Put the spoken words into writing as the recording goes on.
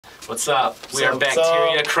What's up? We are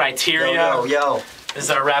Bacteria Criteria. Yo. This is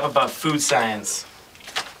our rap about food science.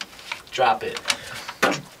 Drop it.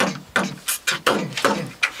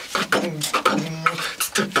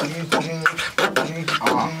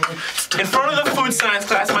 In front of the food science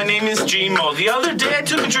class, my name is G-Mo. The other day I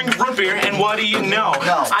took a drink of root beer, and what do you know?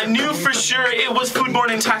 No. I knew for sure it was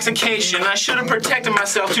foodborne intoxication. I should have protected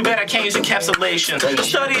myself. Too bad I can't use encapsulation. The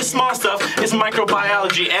study of small stuff is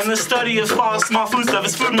microbiology, and the study of small food stuff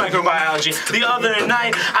is food microbiology. The other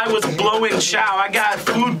night I was blowing chow. I got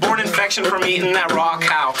foodborne infection from eating that raw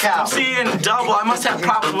cow. I'm seeing double. I must have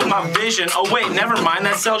problems with my vision. Oh wait, never mind.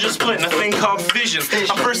 That cell just split in a thing called fission.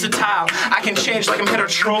 I'm versatile. I can change like I'm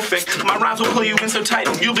heterotrophic. My rhymes will pull you in so tight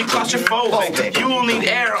you'll be claustrophobic. You will need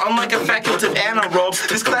air, unlike a facultative anaerobe.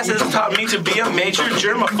 This class has taught me to be a major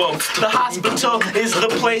germaphobe. The hospital is the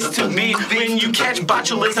place to be when you catch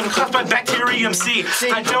botulism caused by bacterium C.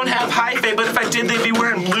 I don't have hyphae, but if I did, they'd be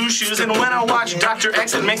wearing blue shoes. And when I watch Dr.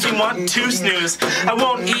 X, it makes me want to snooze. I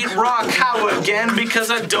won't eat raw cow again because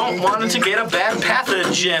I don't want it to get a bad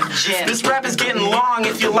pathogen. This rap is getting long,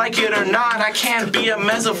 if you like it or not. I can't be a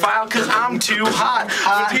mesophile because I'm too hot.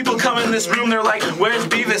 When people come in this room, they're like, where's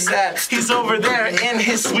Beavis at? He's over there in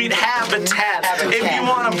his sweet habitat. If you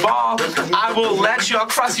want a ball, I will let you. I'll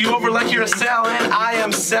cross you over like you're a cell, and I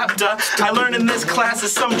am septa. I learned in this class that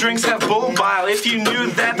some drinks have bull bile. If you knew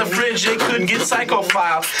that the fridge, they could get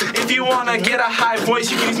psychophile. If you want to get a high voice,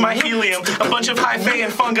 you can use my helium. A bunch of hyphae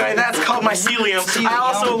and fungi, that's called mycelium. I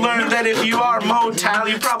also learned that if you are motile,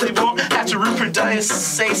 you probably won't have to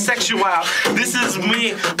reproduce asexual. This is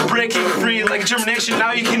me breaking free like germination.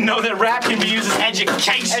 Now you can know that rap can be used as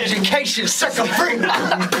education. Education, sucker free.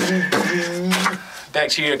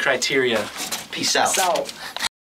 Bacteria Criteria. Peace out.